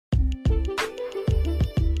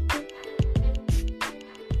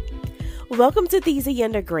Welcome to Thezy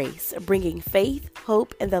Under Grace, bringing faith,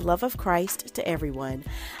 hope, and the love of Christ to everyone.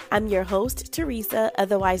 I'm your host, Teresa,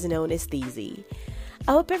 otherwise known as Thezy.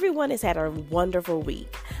 I hope everyone has had a wonderful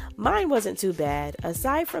week. Mine wasn't too bad,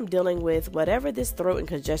 aside from dealing with whatever this throat and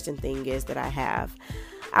congestion thing is that I have.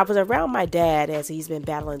 I was around my dad as he's been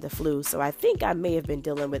battling the flu, so I think I may have been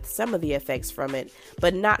dealing with some of the effects from it,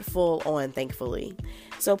 but not full on, thankfully.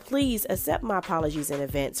 So please accept my apologies in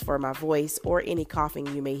advance for my voice or any coughing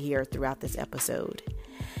you may hear throughout this episode.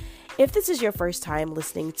 If this is your first time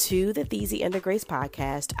listening to the Thezy Under Grace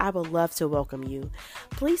podcast, I would love to welcome you.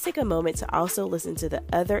 Please take a moment to also listen to the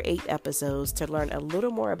other 8 episodes to learn a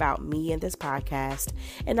little more about me and this podcast,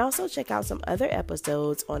 and also check out some other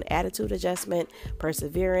episodes on attitude adjustment,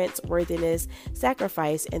 perseverance, worthiness,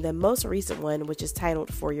 sacrifice, and the most recent one, which is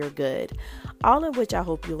titled For Your Good, all of which I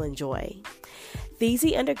hope you'll enjoy.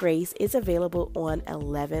 Thezy Under Grace is available on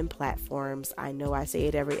 11 platforms. I know I say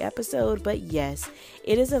it every episode, but yes,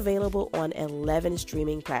 it is available on 11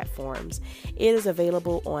 streaming platforms. It is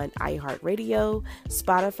available on iHeartRadio,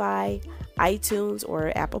 Spotify, iTunes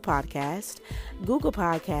or Apple Podcast, Google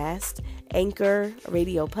Podcast, Anchor,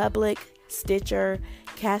 Radio Public, Stitcher,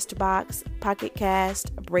 Castbox, Pocket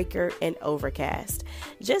Cast, Breaker, and Overcast.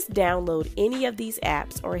 Just download any of these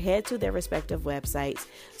apps or head to their respective websites,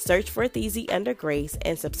 search for Thezy Under Grace,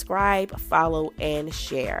 and subscribe, follow, and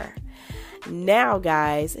share. Now,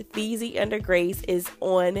 guys, Thezy Under Grace is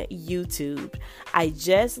on YouTube. I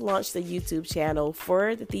just launched the YouTube channel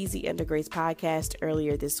for the Thezy Under Grace podcast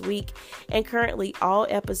earlier this week, and currently all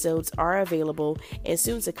episodes are available, and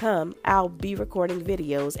soon to come, I'll be recording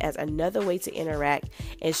videos as another way to interact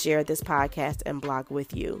and share this podcast and blog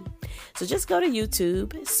with you. So just go to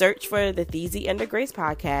YouTube, search for the Thezy Under Grace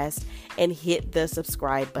podcast, and hit the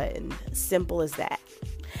subscribe button. Simple as that.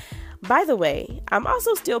 By the way, I'm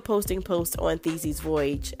also still posting posts on Thezy's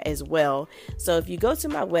Voyage as well. So if you go to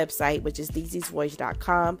my website, which is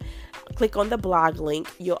thezysvoyage.com, click on the blog link,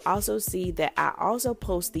 you'll also see that I also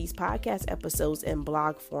post these podcast episodes in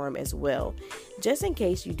blog form as well, just in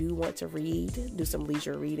case you do want to read, do some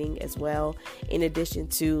leisure reading as well, in addition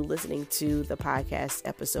to listening to the podcast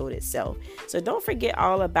episode itself. So don't forget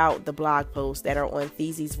all about the blog posts that are on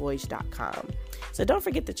thezysvoyage.com. So don't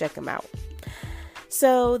forget to check them out.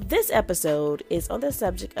 So this episode is on the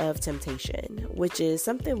subject of temptation, which is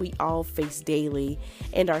something we all face daily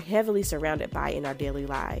and are heavily surrounded by in our daily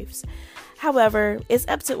lives. However, it's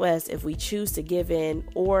up to us if we choose to give in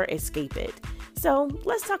or escape it. So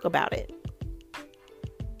let's talk about it.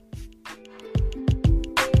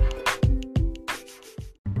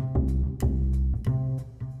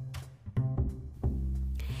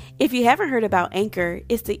 If you haven't heard about Anchor,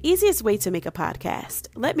 it's the easiest way to make a podcast.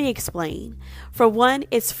 Let me explain. For one,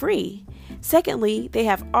 it's free. Secondly, they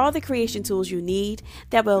have all the creation tools you need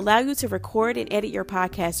that will allow you to record and edit your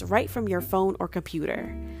podcast right from your phone or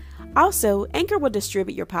computer. Also, Anchor will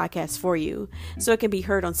distribute your podcast for you, so it can be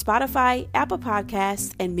heard on Spotify, Apple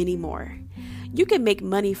Podcasts, and many more. You can make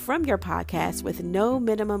money from your podcast with no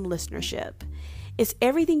minimum listenership. It's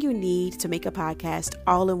everything you need to make a podcast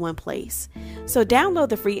all in one place. So download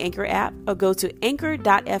the free Anchor app or go to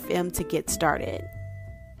anchor.fm to get started.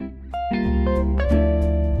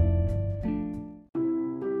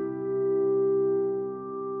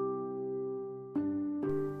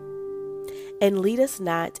 And lead us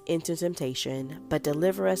not into temptation, but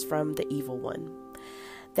deliver us from the evil one.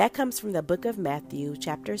 That comes from the book of Matthew,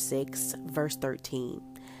 chapter 6, verse 13.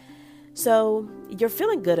 So you're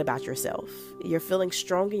feeling good about yourself. You're feeling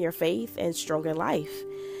strong in your faith and strong in life.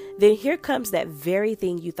 Then here comes that very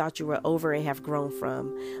thing you thought you were over and have grown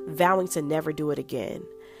from, vowing to never do it again.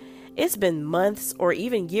 It's been months or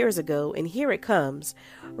even years ago, and here it comes,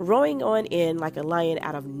 roaring on in like a lion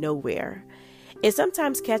out of nowhere. It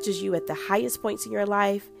sometimes catches you at the highest points in your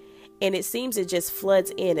life, and it seems it just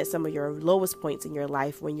floods in at some of your lowest points in your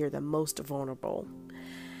life when you're the most vulnerable.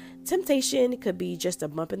 Temptation could be just a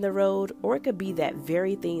bump in the road, or it could be that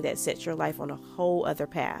very thing that sets your life on a whole other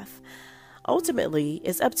path. Ultimately,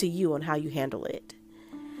 it's up to you on how you handle it.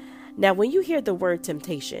 Now, when you hear the word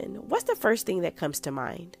temptation, what's the first thing that comes to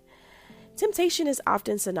mind? Temptation is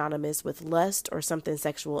often synonymous with lust or something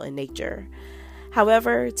sexual in nature.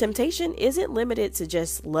 However, temptation isn't limited to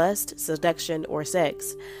just lust, seduction, or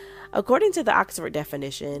sex. According to the Oxford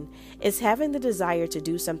definition, it's having the desire to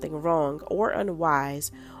do something wrong or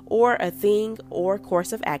unwise, or a thing or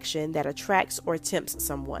course of action that attracts or tempts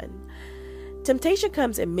someone. Temptation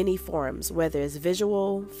comes in many forms, whether it's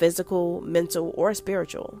visual, physical, mental, or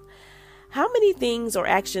spiritual. How many things or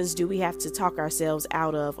actions do we have to talk ourselves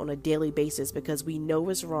out of on a daily basis because we know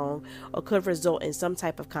it's wrong or could result in some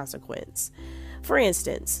type of consequence? For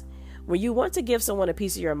instance, when you want to give someone a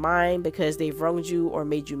piece of your mind because they've wronged you or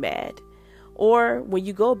made you mad, or when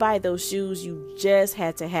you go buy those shoes you just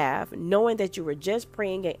had to have, knowing that you were just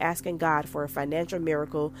praying and asking God for a financial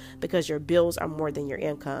miracle because your bills are more than your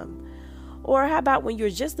income. Or how about when you're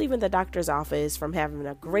just leaving the doctor's office from having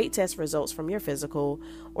a great test results from your physical,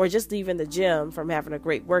 or just leaving the gym from having a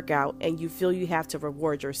great workout and you feel you have to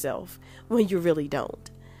reward yourself when you really don't.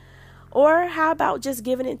 Or how about just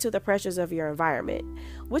giving into the pressures of your environment,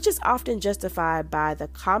 which is often justified by the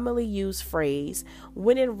commonly used phrase,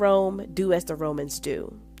 when in Rome, do as the Romans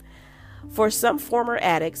do. For some former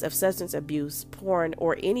addicts of substance abuse, porn,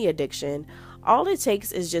 or any addiction, all it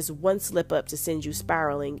takes is just one slip up to send you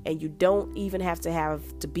spiraling, and you don't even have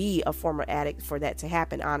to be a former addict for that to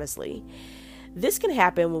happen, honestly. This can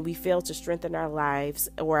happen when we fail to strengthen our lives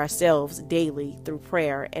or ourselves daily through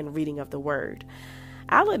prayer and reading of the Word.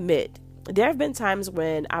 I'll admit, there have been times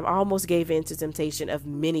when I almost gave in to temptation of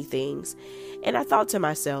many things, and I thought to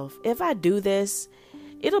myself, if I do this,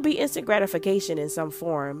 it'll be instant gratification in some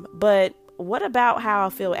form, but what about how I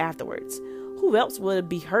feel afterwards? Who else would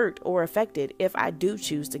be hurt or affected if I do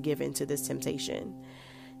choose to give in to this temptation?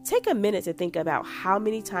 Take a minute to think about how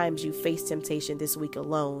many times you faced temptation this week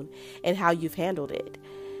alone and how you've handled it.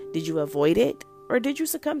 Did you avoid it or did you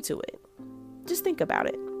succumb to it? Just think about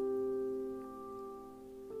it.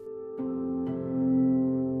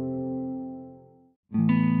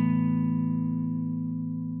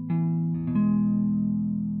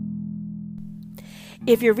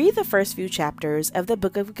 If you read the first few chapters of the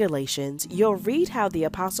book of Galatians, you'll read how the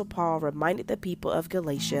Apostle Paul reminded the people of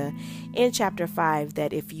Galatia in chapter 5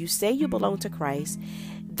 that if you say you belong to Christ,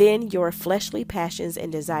 then your fleshly passions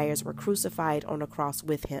and desires were crucified on the cross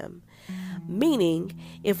with him. Meaning,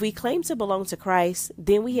 if we claim to belong to Christ,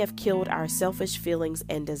 then we have killed our selfish feelings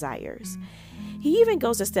and desires. He even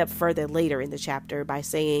goes a step further later in the chapter by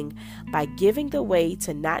saying, by giving the way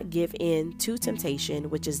to not give in to temptation,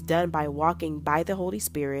 which is done by walking by the Holy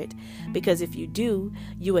Spirit, because if you do,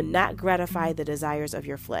 you will not gratify the desires of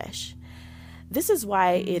your flesh. This is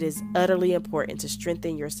why it is utterly important to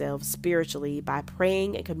strengthen yourself spiritually by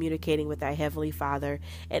praying and communicating with our Heavenly Father,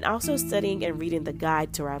 and also studying and reading the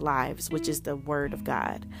guide to our lives, which is the Word of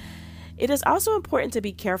God. It is also important to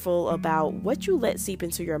be careful about what you let seep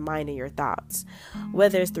into your mind and your thoughts,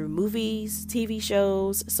 whether it's through movies, TV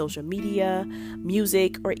shows, social media,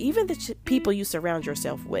 music, or even the people you surround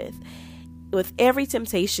yourself with. With every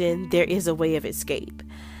temptation, there is a way of escape.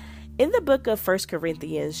 In the book of 1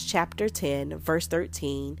 Corinthians chapter 10, verse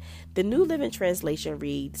 13, the New Living Translation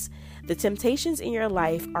reads, "The temptations in your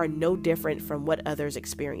life are no different from what others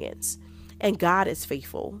experience, and God is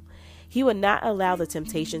faithful. He will not allow the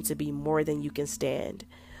temptation to be more than you can stand.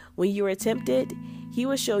 When you are tempted, He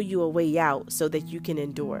will show you a way out so that you can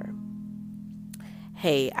endure."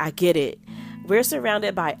 Hey, I get it. We're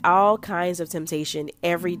surrounded by all kinds of temptation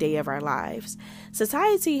every day of our lives.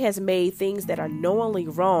 Society has made things that are knowingly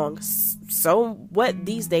wrong, so what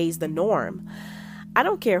these days, the norm. I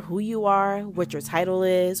don't care who you are, what your title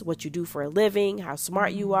is, what you do for a living, how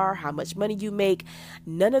smart you are, how much money you make.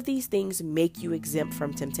 None of these things make you exempt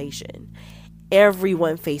from temptation.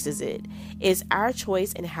 Everyone faces it. It's our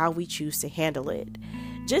choice and how we choose to handle it.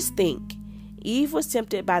 Just think, Eve was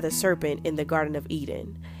tempted by the serpent in the Garden of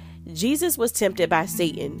Eden. Jesus was tempted by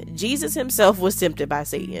Satan. Jesus himself was tempted by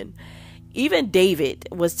Satan. Even David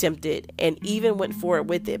was tempted and even went forward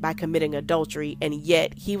with it by committing adultery, and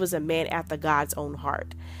yet he was a man after God's own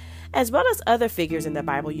heart, as well as other figures in the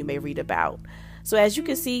Bible you may read about. So as you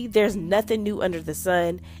can see, there's nothing new under the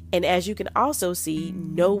sun, and as you can also see,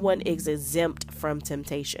 no one is exempt from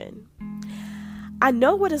temptation. I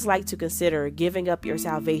know what it's like to consider giving up your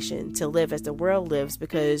salvation to live as the world lives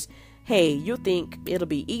because, hey, you think it'll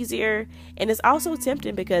be easier, and it's also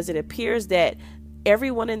tempting because it appears that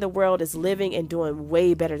everyone in the world is living and doing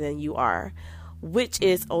way better than you are, which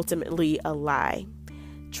is ultimately a lie.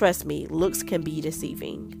 Trust me, looks can be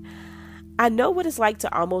deceiving. I know what it's like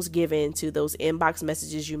to almost give in to those inbox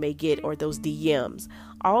messages you may get or those DMs,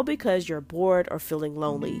 all because you're bored or feeling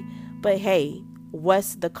lonely. But hey,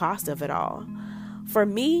 what's the cost of it all? For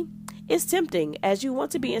me, it's tempting, as you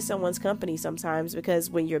want to be in someone's company sometimes, because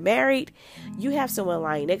when you're married, you have someone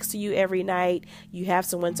lying next to you every night, you have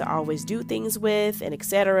someone to always do things with, and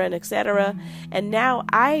etc. and etc. And now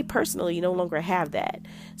I personally no longer have that.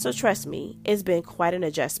 So trust me, it's been quite an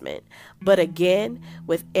adjustment. But again,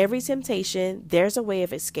 with every temptation, there's a way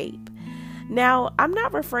of escape. Now, I'm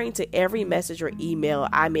not referring to every message or email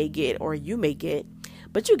I may get or you may get,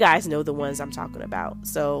 but you guys know the ones I'm talking about.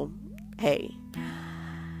 So, hey.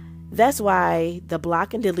 That's why the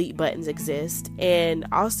block and delete buttons exist. And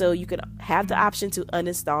also you can have the option to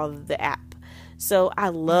uninstall the app. So I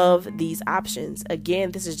love these options.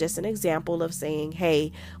 Again, this is just an example of saying,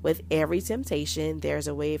 hey, with every temptation, there's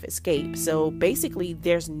a way of escape. So basically,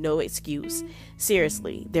 there's no excuse.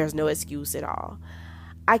 Seriously, there's no excuse at all.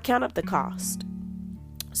 I count up the cost.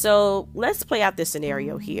 So let's play out this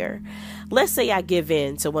scenario here. Let's say I give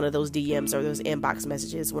in to one of those DMs or those inbox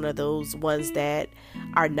messages, one of those ones that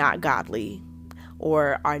are not godly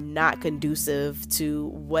or are not conducive to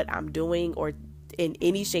what I'm doing or in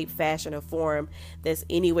any shape, fashion, or form that's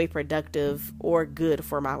any way productive or good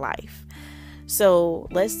for my life. So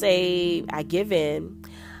let's say I give in,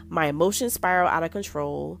 my emotions spiral out of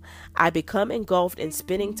control, I become engulfed in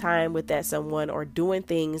spending time with that someone or doing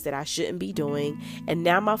things that I shouldn't be doing, and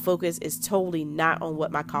now my focus is totally not on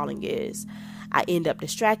what my calling is. I end up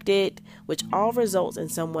distracted, which all results in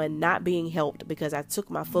someone not being helped because I took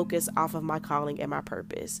my focus off of my calling and my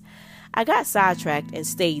purpose. I got sidetracked and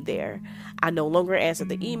stayed there. I no longer answer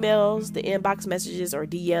the emails, the inbox messages, or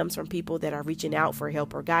DMs from people that are reaching out for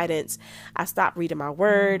help or guidance. I stopped reading my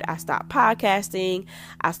word. I stopped podcasting.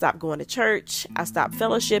 I stopped going to church. I stopped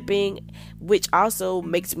fellowshipping, which also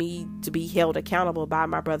makes me to be held accountable by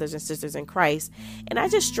my brothers and sisters in Christ. And I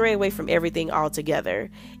just stray away from everything altogether.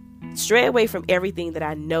 Stray away from everything that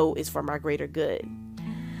I know is for my greater good.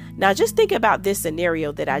 Now, just think about this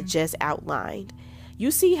scenario that I just outlined. You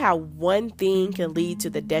see how one thing can lead to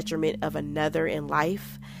the detriment of another in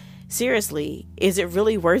life? Seriously, is it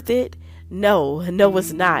really worth it? No,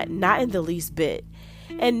 it's not in the least bit.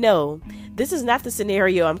 And no, this is not the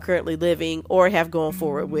scenario I'm currently living or have gone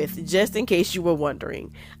forward with, just in case you were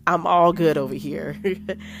wondering. I'm all good over here.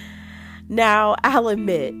 Now, I'll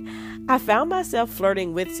admit, I found myself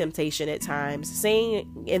flirting with temptation at times,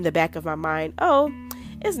 saying in the back of my mind, oh,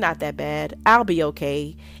 it's not that bad. I'll be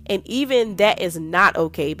okay. And even that is not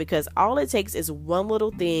okay, because all it takes is one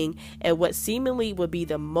little thing and what seemingly would be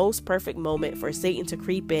the most perfect moment for Satan to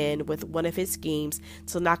creep in with one of his schemes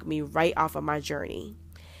to knock me right off of my journey.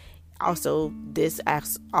 Also, this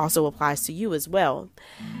also applies to you as well.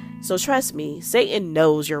 So trust me, Satan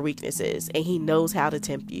knows your weaknesses and he knows how to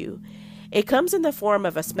tempt you. It comes in the form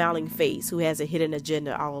of a smiling face who has a hidden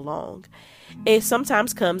agenda all along. It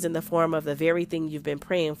sometimes comes in the form of the very thing you've been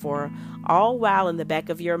praying for, all while in the back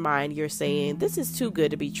of your mind you're saying, this is too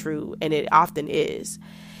good to be true, and it often is.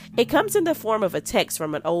 It comes in the form of a text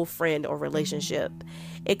from an old friend or relationship.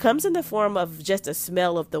 It comes in the form of just a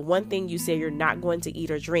smell of the one thing you say you're not going to eat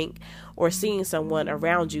or drink, or seeing someone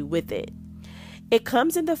around you with it. It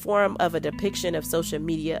comes in the form of a depiction of social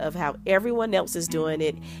media of how everyone else is doing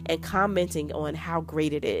it and commenting on how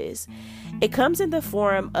great it is. It comes in the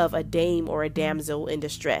form of a dame or a damsel in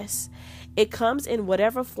distress. It comes in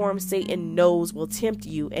whatever form Satan knows will tempt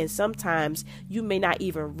you, and sometimes you may not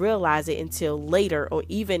even realize it until later or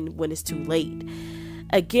even when it's too late.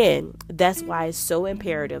 Again, that's why it's so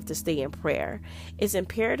imperative to stay in prayer. It's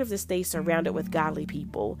imperative to stay surrounded with godly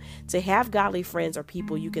people, to have godly friends or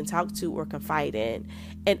people you can talk to or confide in,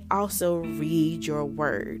 and also read your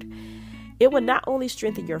word. It will not only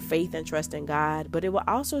strengthen your faith and trust in God, but it will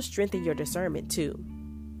also strengthen your discernment too.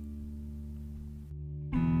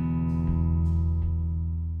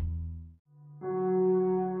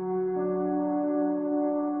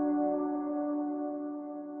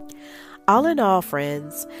 All in all,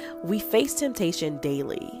 friends, we face temptation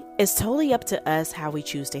daily. It's totally up to us how we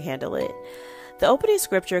choose to handle it. The opening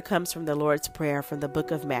scripture comes from the Lord's Prayer from the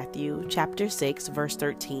book of Matthew, chapter 6, verse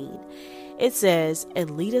 13. It says,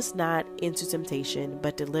 "And lead us not into temptation,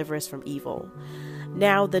 but deliver us from evil."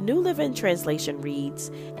 Now, the New Living Translation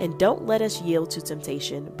reads, "And don't let us yield to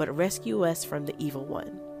temptation, but rescue us from the evil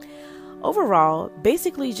one." Overall,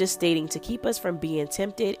 basically just stating to keep us from being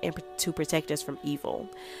tempted and to protect us from evil.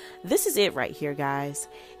 This is it right here, guys.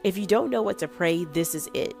 If you don't know what to pray, this is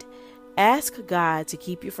it. Ask God to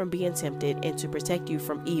keep you from being tempted and to protect you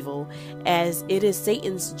from evil, as it is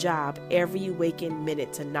Satan's job every waking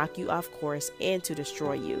minute to knock you off course and to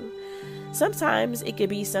destroy you. Sometimes it could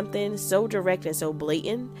be something so direct and so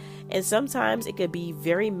blatant, and sometimes it could be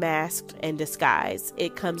very masked and disguised.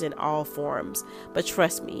 It comes in all forms. But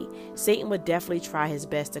trust me, Satan would definitely try his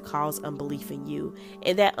best to cause unbelief in you,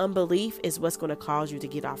 and that unbelief is what's going to cause you to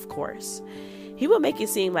get off course. He will make it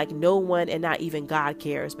seem like no one and not even God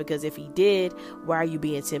cares, because if he did, why are you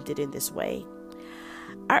being tempted in this way?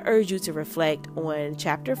 I urge you to reflect on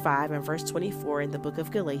chapter 5 and verse 24 in the book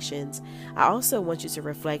of Galatians. I also want you to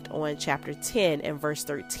reflect on chapter 10 and verse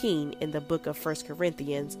 13 in the book of 1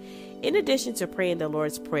 Corinthians, in addition to praying the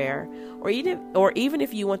Lord's Prayer, or even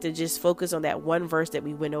if you want to just focus on that one verse that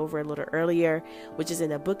we went over a little earlier, which is in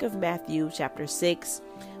the book of Matthew chapter 6,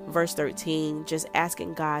 verse 13, just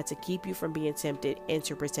asking God to keep you from being tempted and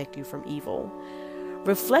to protect you from evil.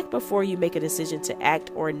 Reflect before you make a decision to act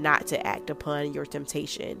or not to act upon your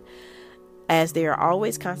temptation, as there are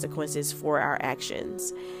always consequences for our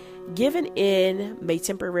actions. Giving in may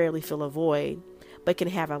temporarily fill a void, but can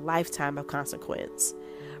have a lifetime of consequence.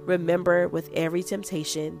 Remember, with every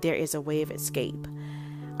temptation, there is a way of escape.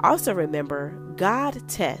 Also remember, God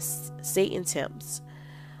tests, Satan tempts.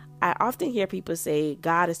 I often hear people say,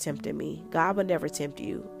 God is tempting me. God will never tempt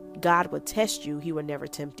you. God will test you. He will never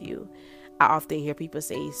tempt you. I often hear people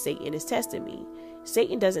say, Satan is testing me.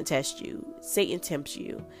 Satan doesn't test you. Satan tempts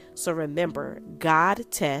you. So remember, God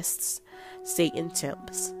tests, Satan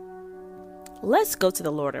tempts. Let's go to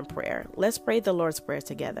the Lord in prayer. Let's pray the Lord's Prayer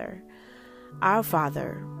together. Our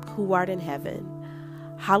Father, who art in heaven,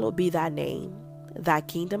 hallowed be thy name. Thy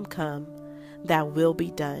kingdom come, thy will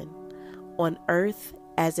be done, on earth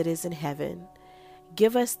as it is in heaven.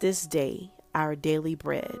 Give us this day our daily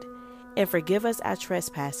bread, and forgive us our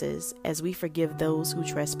trespasses as we forgive those who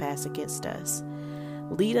trespass against us.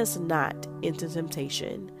 Lead us not into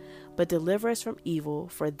temptation, but deliver us from evil,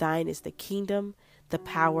 for thine is the kingdom, the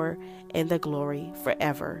power, and the glory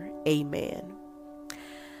forever. Amen.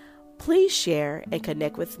 Please share and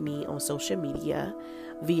connect with me on social media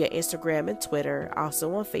via Instagram and Twitter,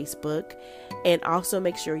 also on Facebook, and also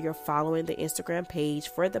make sure you're following the Instagram page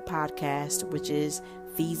for the podcast, which is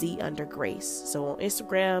Thezy Under Grace. So on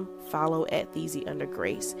Instagram, follow at Thezy Under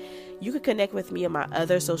Grace. You can connect with me on my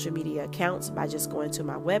other social media accounts by just going to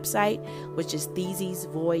my website, which is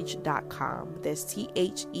thezyvoyage.com. That's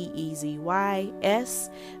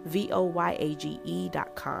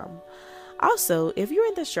TheezySvoyage.com. Also, if you're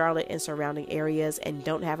in the Charlotte and surrounding areas and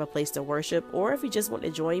don't have a place to worship, or if you just want to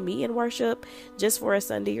join me in worship just for a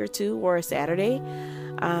Sunday or two or a Saturday,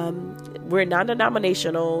 we're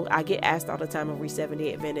non-denominational. I get asked all the time if we're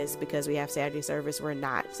Seventh-day Adventists because we have Saturday service. We're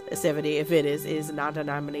not. A Seventh-day Adventist is a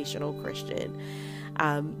non-denominational Christian.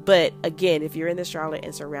 But again, if you're in the Charlotte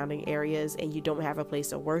and surrounding areas and you don't have a place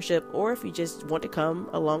to worship, or if you just want to come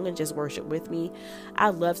along and just worship with me,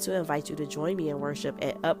 I'd love to invite you to join me in worship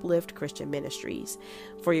at Uplift Christian Ministries.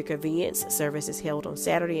 For your convenience, service is held on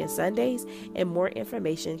Saturday and Sundays, and more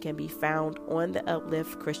information can be found on the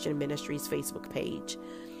Uplift Christian Ministries Facebook page.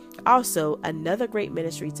 Also, another great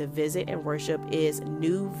ministry to visit and worship is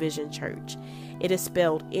New Vision Church. It is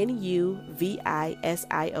spelled Nuvision.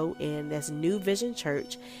 That's New Vision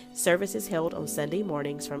Church. Service is held on Sunday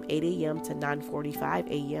mornings from 8 a.m. to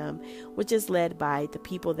 9:45 a.m., which is led by the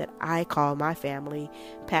people that I call my family,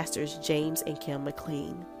 Pastors James and Kim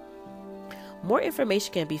McLean. More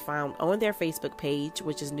information can be found on their Facebook page,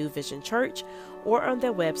 which is New Vision Church, or on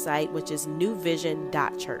their website, which is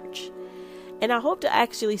newvision.church. And I hope to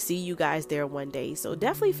actually see you guys there one day. So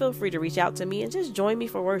definitely feel free to reach out to me and just join me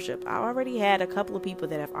for worship. I already had a couple of people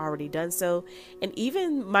that have already done so. And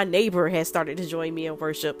even my neighbor has started to join me in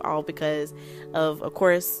worship, all because of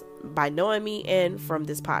course, by knowing me and from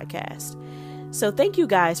this podcast. So thank you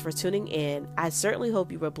guys for tuning in. I certainly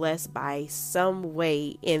hope you were blessed by some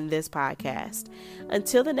way in this podcast.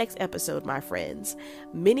 Until the next episode, my friends,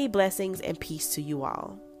 many blessings and peace to you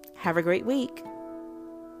all. Have a great week.